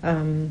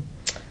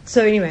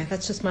 So anyway,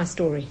 that's just my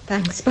story.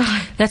 Thanks.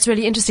 Bye. That's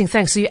really interesting.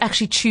 Thanks. So you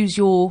actually choose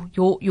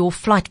your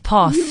flight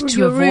path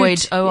to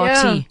avoid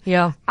ORT.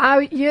 Yeah.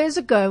 Years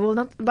ago, well,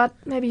 not about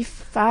maybe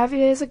 5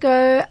 years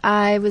ago,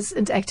 I was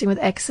interacting with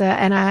AXA,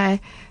 and I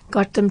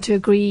got them to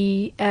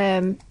agree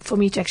for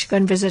me to actually go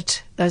and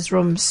visit those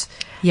rooms.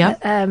 Yeah.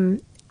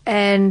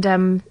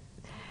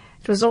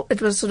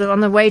 It was sort of on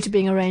the way to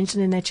being arranged,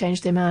 and then they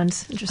changed their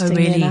minds,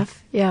 interestingly enough.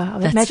 Yeah.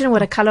 Imagine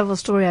what a colourful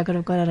story I could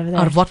have got out of that.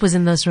 Out of what was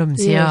in those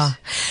rooms, Yes. yeah.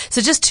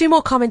 So just 2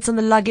 more comments on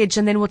the luggage,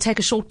 and then we'll take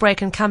a short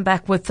break and come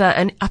back with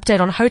an update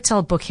on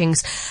hotel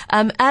bookings.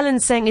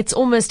 Alan's saying it's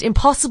almost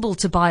impossible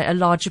to buy a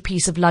larger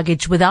piece of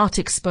luggage without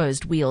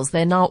exposed wheels.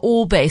 They're now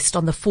all based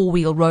on the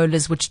 4-wheel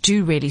rollers, which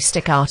do really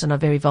stick out and are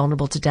very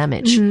vulnerable to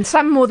damage.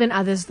 Some more than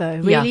others, though.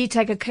 Really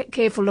take a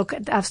careful look.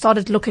 I've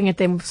started looking at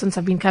them since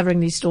I've been covering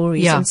these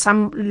stories, and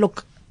some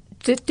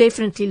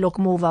definitely look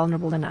more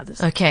vulnerable than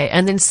others. Okay,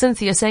 and then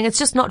Cynthia saying it's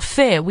just not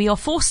fair. We are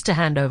forced to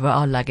hand over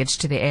our luggage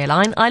to the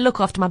airline. I look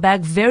after my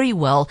bag very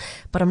well,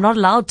 but I'm not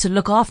allowed to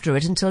look after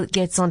it until it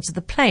gets onto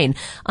the plane.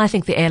 I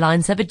think the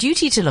airlines have a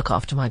duty to look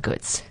after my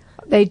goods.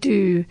 They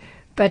do,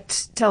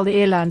 but tell the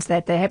airlines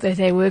that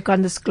they work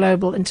on this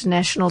global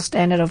international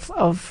standard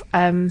of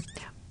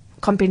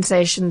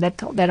compensation,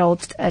 that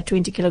old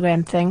 20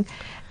 kilogram thing.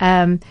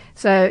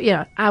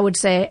 So, I would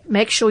say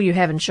make sure you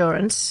have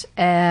insurance,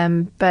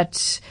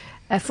 but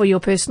for your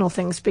personal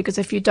things, because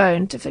if you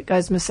don't, if it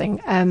goes missing,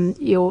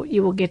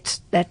 you will get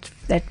that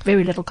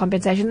very little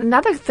compensation.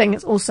 Another thing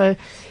is also,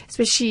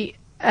 especially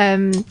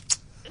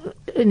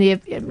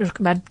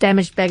about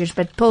damaged baggage,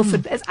 but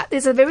pilfered.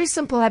 There's a very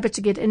simple habit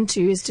to get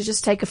into, is to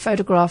just take a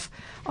photograph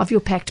of your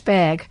packed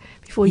bag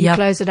before you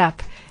close it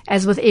up.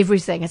 As with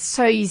everything, it's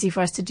so easy for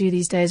us to do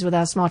these days with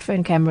our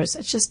smartphone cameras.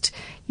 It's just,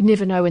 you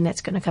never know when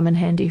that's going to come in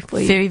handy for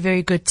you. Very,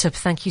 very good tip.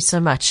 Thank you so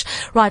much.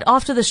 Right,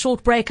 after the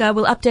short break,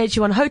 we'll update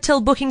you on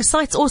hotel booking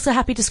sites. Also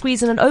happy to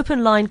squeeze in an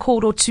open line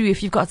call or two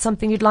if you've got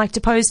something you'd like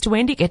to pose to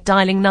Wendy. Get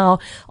dialing now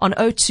on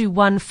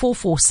 021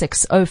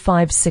 446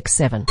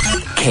 0567.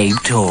 Cape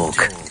Talk.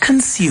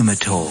 Consumer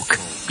Talk.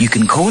 You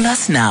can call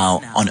us now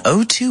on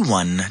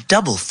 021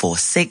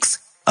 446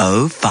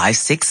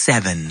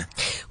 0567.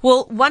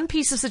 Well, one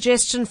piece of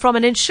suggestion from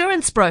an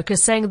insurance broker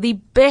saying the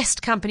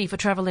best company for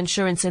travel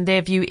insurance in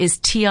their view is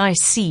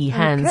TIC,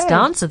 hands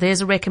down. So there's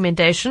a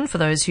recommendation for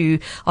those who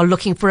are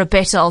looking for a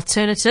better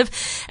alternative.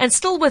 And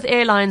still with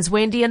airlines,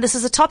 Wendy, and this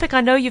is a topic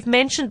I know you've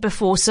mentioned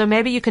before, so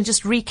maybe you can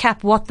just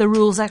recap what the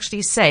rules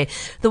actually say.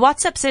 The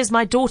WhatsApp says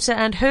my daughter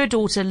and her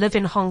daughter live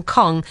in Hong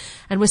Kong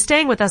and were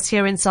staying with us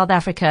here in South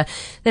Africa.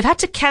 They've had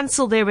to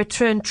cancel their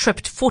return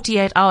trip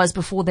 48 hours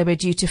before they were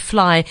due to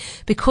fly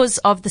because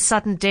of the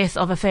sudden death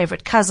of a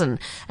favourite cousin,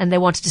 and they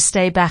wanted to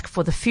stay back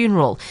for the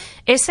funeral.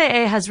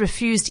 SAA has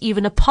refused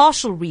even a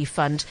partial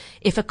refund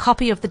if a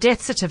copy of the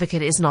death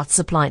certificate is not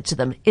supplied to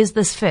them. Is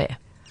this fair?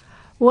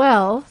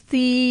 Well,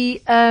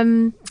 the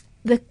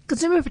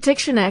Consumer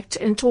Protection Act,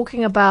 in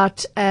talking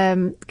about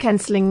the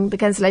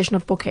cancellation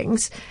of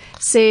bookings,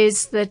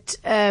 says that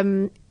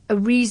a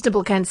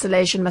reasonable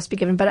cancellation must be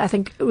given, but I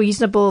think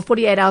reasonable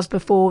 48 hours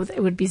before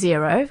it would be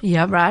zero.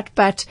 Yeah. Right.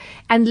 But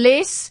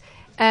unless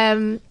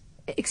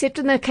except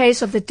in the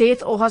case of the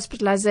death or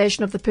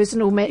hospitalization of the person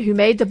who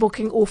made the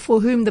booking or for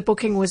whom the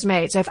booking was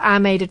made. So if I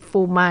made it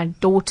for my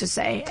daughter,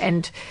 say,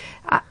 and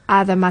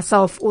either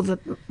myself or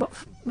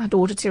my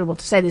daughter, terrible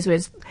to say these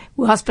words,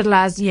 were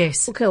hospitalized,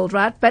 yes, or killed,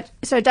 right? But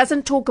so it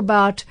doesn't talk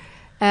about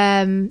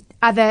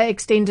other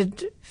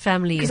extended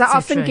family, because I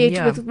often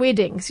get with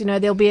weddings,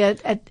 there'll be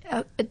a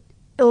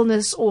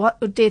illness or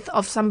death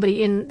of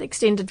somebody in the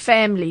extended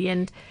family,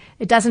 and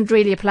it doesn't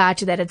really apply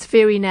to that. It's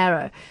very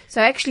narrow. So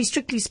actually,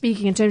 strictly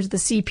speaking, in terms of the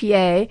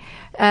CPA,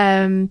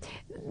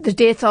 the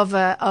death of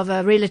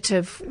a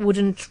relative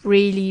wouldn't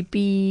really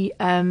be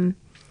considered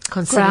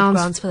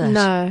grounds for that.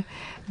 No.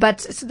 But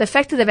the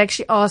fact that they've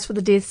actually asked for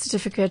the death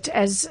certificate,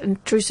 as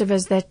intrusive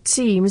as that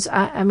seems,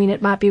 I mean,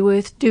 it might be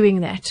worth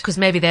doing that. Because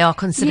maybe they are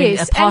considering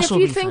a partial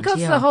refund. And if you think of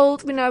the whole,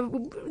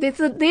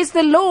 there's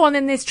the law and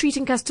then there's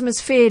treating customers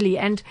fairly.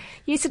 And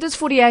yes, it is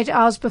 48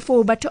 hours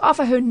before, but to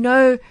offer her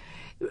no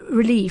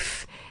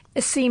relief,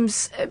 it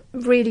seems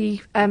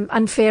really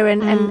unfair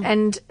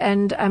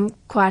and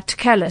quite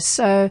callous.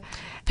 So,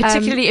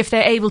 particularly if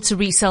they're able to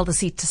resell the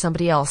seat to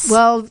somebody else.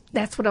 Well,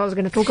 that's what I was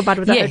going to talk about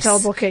with the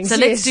hotel bookings. So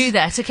let's do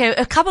that. Okay,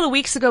 a couple of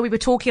weeks ago we were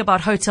talking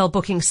about hotel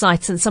booking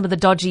sites and some of the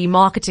dodgy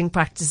marketing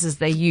practices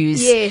they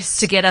use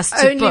to get us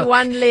to only book.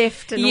 One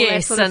left and all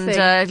that sort of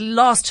thing.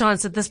 Last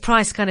chance at this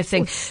price kind of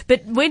thing.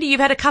 But Wendy, you've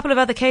had a couple of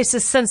other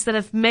cases since that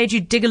have made you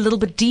dig a little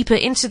bit deeper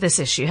into this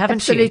issue,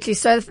 haven't you? Absolutely.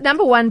 So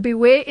number one,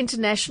 beware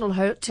international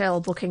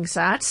hotel booking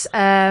sites.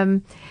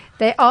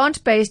 They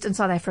aren't based in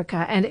South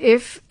Africa, and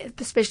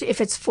especially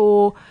if it's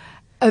for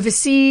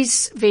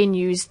overseas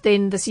venues,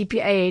 then the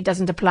CPA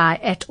doesn't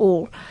apply at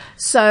all.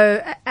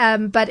 So,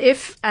 but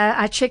if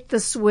I checked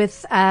this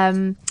with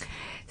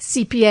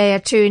CPA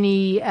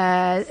attorney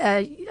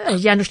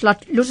Janusz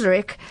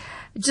Luterek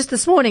just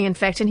this morning, in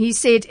fact, and he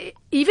said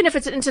even if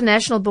it's an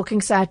international booking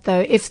site,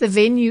 though, if the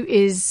venue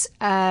is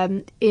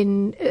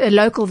in a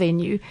local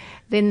venue,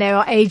 then there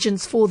are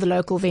agents for the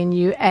local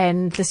venue,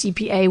 and the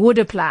CPA would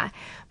apply.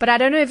 But I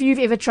don't know if you've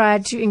ever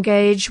tried to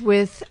engage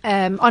with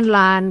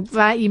online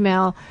via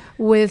email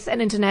with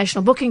an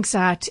international booking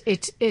site.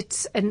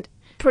 It's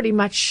pretty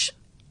much.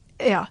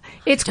 Yeah,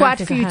 it's quite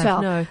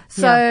futile. No.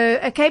 So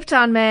a Cape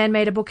Town man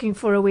made a booking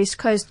for a West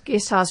Coast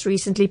guest house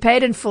recently,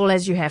 paid in full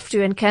as you have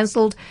to, and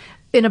cancelled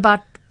within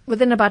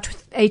about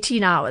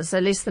 18 hours, so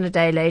less than a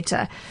day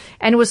later,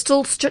 and was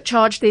still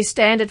charged their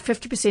standard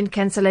 50%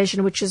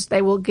 cancellation, which is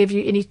they will give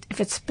you if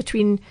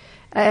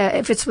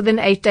it's within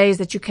 8 days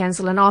that you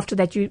cancel, and after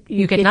that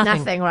you get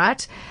nothing,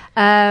 right?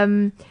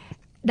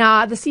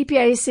 Now the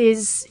CPA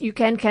says you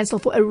can cancel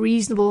for a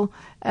reasonable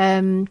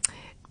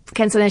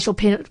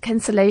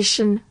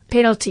cancellation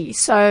penalty.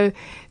 So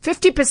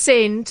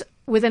 50%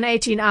 within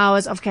 18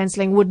 hours of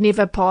cancelling would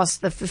never pass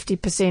the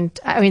 50%.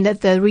 I mean,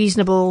 the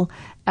reasonable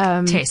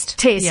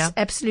test. Yeah.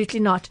 Absolutely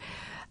not.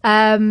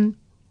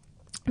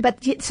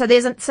 But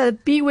so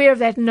beware of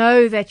that.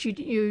 Know that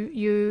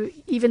you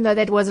even though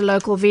that was a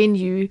local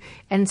venue,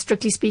 and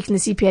strictly speaking, the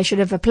CPA should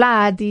have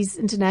applied. These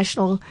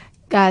international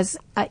guys,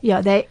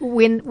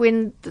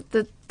 when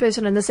the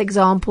person in this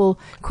example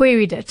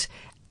queried it,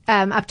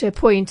 up to a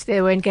point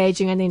they were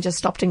engaging and then just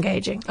stopped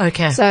engaging.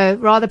 Okay. So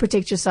rather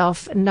protect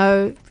yourself and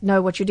know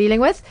what you're dealing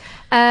with.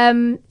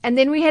 And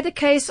then we had a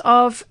case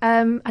of,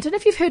 I don't know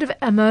if you've heard of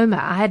Amoma.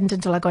 I hadn't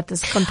until I got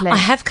this complaint. I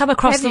have come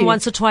across them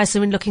once or twice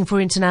when looking for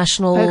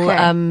international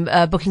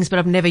bookings, but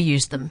I've never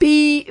used them.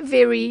 Be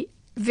very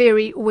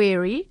very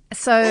wary.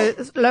 So,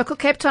 local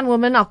Cape Town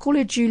woman, I'll call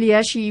her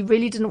Julia. She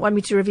really didn't want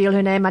me to reveal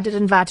her name. I did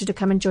invite her to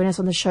come and join us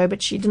on the show,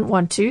 but she didn't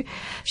want to.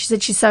 She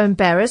said she's so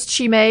embarrassed.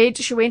 She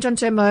went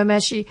onto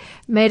MoMA. She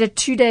made a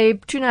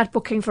 2-night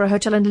booking for a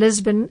hotel in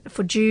Lisbon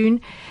for June.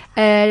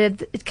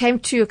 It came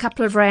to a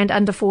couple of rand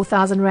under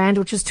 4,000 rand,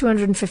 which is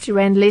 250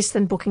 rand less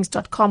than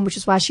bookings.com, which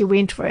is why she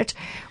went for it,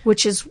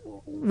 which is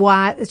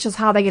why it's just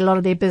how they get a lot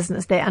of their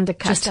business. They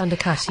undercut. Just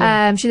undercut,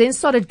 yeah. She then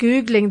started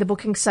Googling the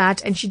booking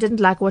site, and she didn't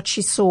like what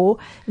she saw.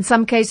 In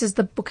some cases,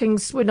 the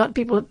bookings were not,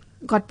 people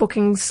got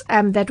bookings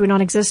that were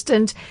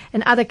non-existent.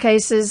 In other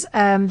cases,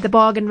 the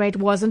bargain rate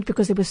wasn't,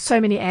 because there were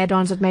so many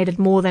add-ons that made it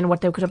more than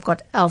what they could have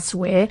got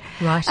elsewhere.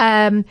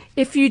 Right.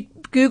 If you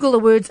Google the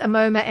words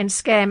AMOMA and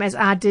scam, as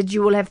I did,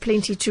 you will have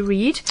plenty to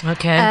read.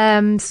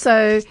 Okay.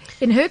 So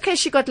in her case,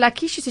 she got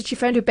lucky. She said she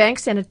phoned her bank,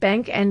 Standard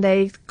Bank, and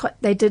they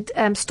did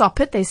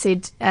stop it. They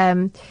said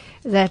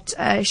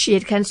that she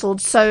had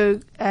cancelled,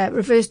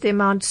 reversed the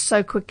amount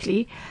so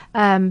quickly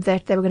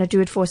that they were going to do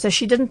it for her. So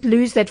she didn't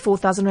lose that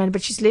 4,000 rand,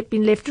 but she's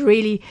been left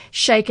really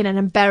shaken and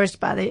embarrassed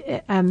by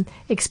the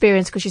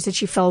experience, because she said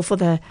she fell for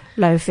the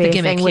low fare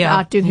thing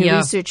without doing her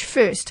research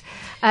first.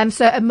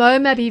 So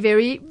AMOMA, be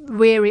very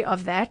wary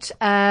of that.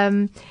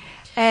 And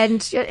in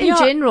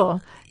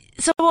general.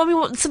 So, I mean,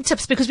 what some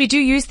tips, because we do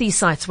use these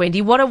sites,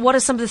 Wendy. What are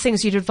some of the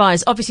things you'd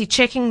advise? Obviously,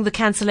 checking the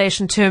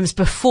cancellation terms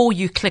before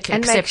you click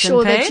and accept make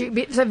sure and pay.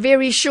 that so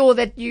very sure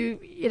that you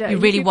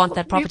really want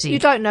that property. You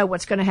don't know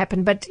what's going to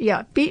happen, but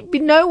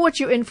know what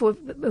you're in for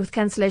with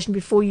cancellation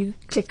before you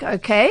click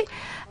OK.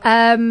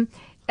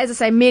 As I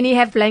say, many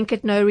have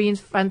blanket no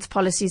refunds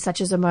policies,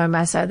 such as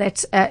AMOMA. So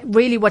that's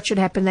really what should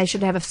happen. They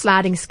should have a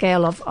sliding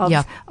scale of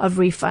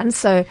refunds.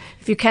 So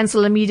if you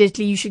cancel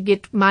immediately, you should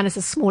get, minus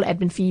a small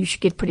admin fee, you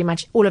should get pretty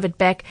much all of it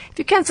back. If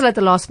you cancel at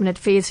the last minute,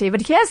 fair is fair.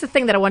 But here's the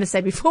thing that I want to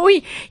say before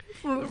we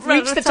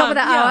reach the top of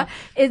the hour,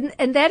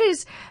 and that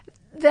is,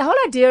 the whole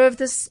idea of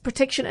this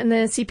protection in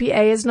the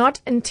CPA is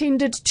not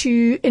intended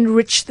to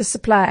enrich the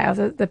supplier,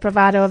 the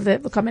provider of the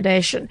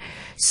accommodation.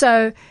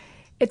 So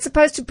it's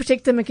supposed to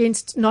protect them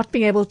against not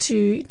being able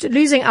to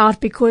losing out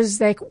because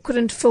they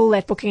couldn't fill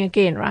that booking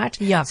again, right?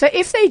 Yeah. So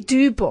if they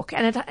do book,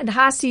 and at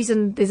high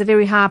season, there's a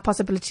very high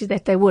possibility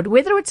that they would,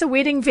 whether it's a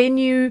wedding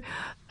venue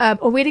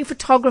or wedding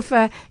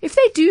photographer, if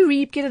they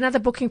do get another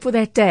booking for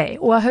that day,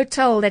 or a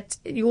hotel that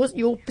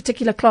your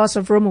particular class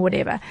of room or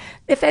whatever,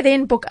 if they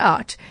then book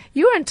out,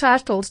 you're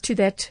entitled to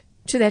that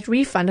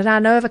refund. And I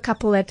know of a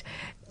couple that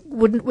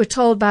were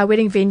told by a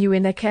wedding venue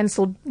when they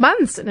cancelled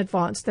months in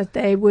advance that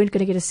they weren't going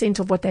to get a cent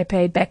of what they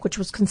paid back, which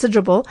was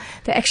considerable.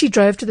 They actually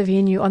drove to the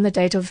venue on the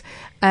date of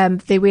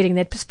their wedding.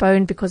 They'd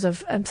postponed because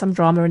of some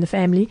drama in the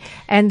family,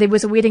 and there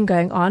was a wedding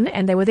going on,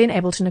 and they were then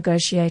able to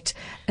negotiate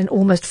an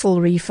almost full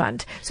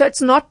refund. So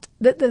it's not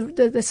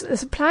the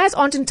suppliers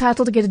aren't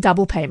entitled to get a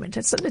double payment.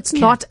 It's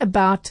not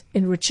about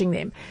enriching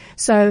them.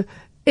 So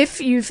if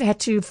you've had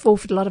to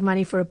forfeit a lot of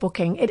money for a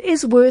booking, it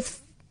is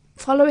worth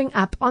following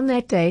up on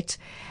that date,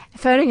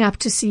 phoning up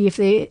to see if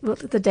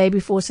the day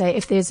before, say,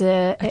 if there's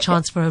a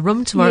chance for a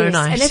room tomorrow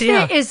night. And if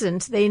there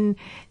isn't, then,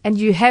 and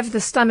you have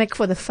the stomach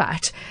for the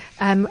fight,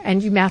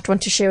 and you might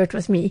want to share it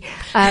with me,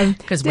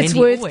 because it's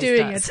worth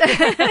doing it.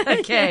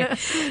 Okay.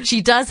 She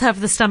does have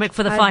the stomach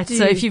for the fight.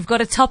 So if you've got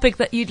a topic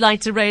that you'd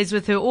like to raise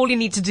with her, all you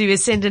need to do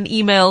is send an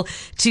email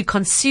to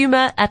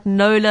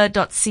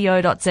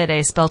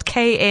consumer@knowler.co.za, spelled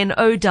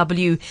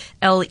KNOWLER,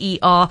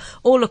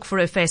 or look for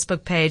her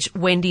Facebook page,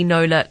 Wendy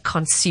Knowler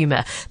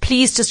Consumer.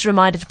 Please just a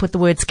reminder to put the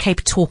words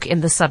Cape Talk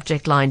in the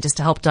subject line, just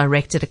to help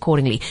direct it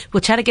accordingly. We'll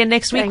chat again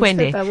next week,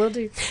 Wendy. Pippa, will do.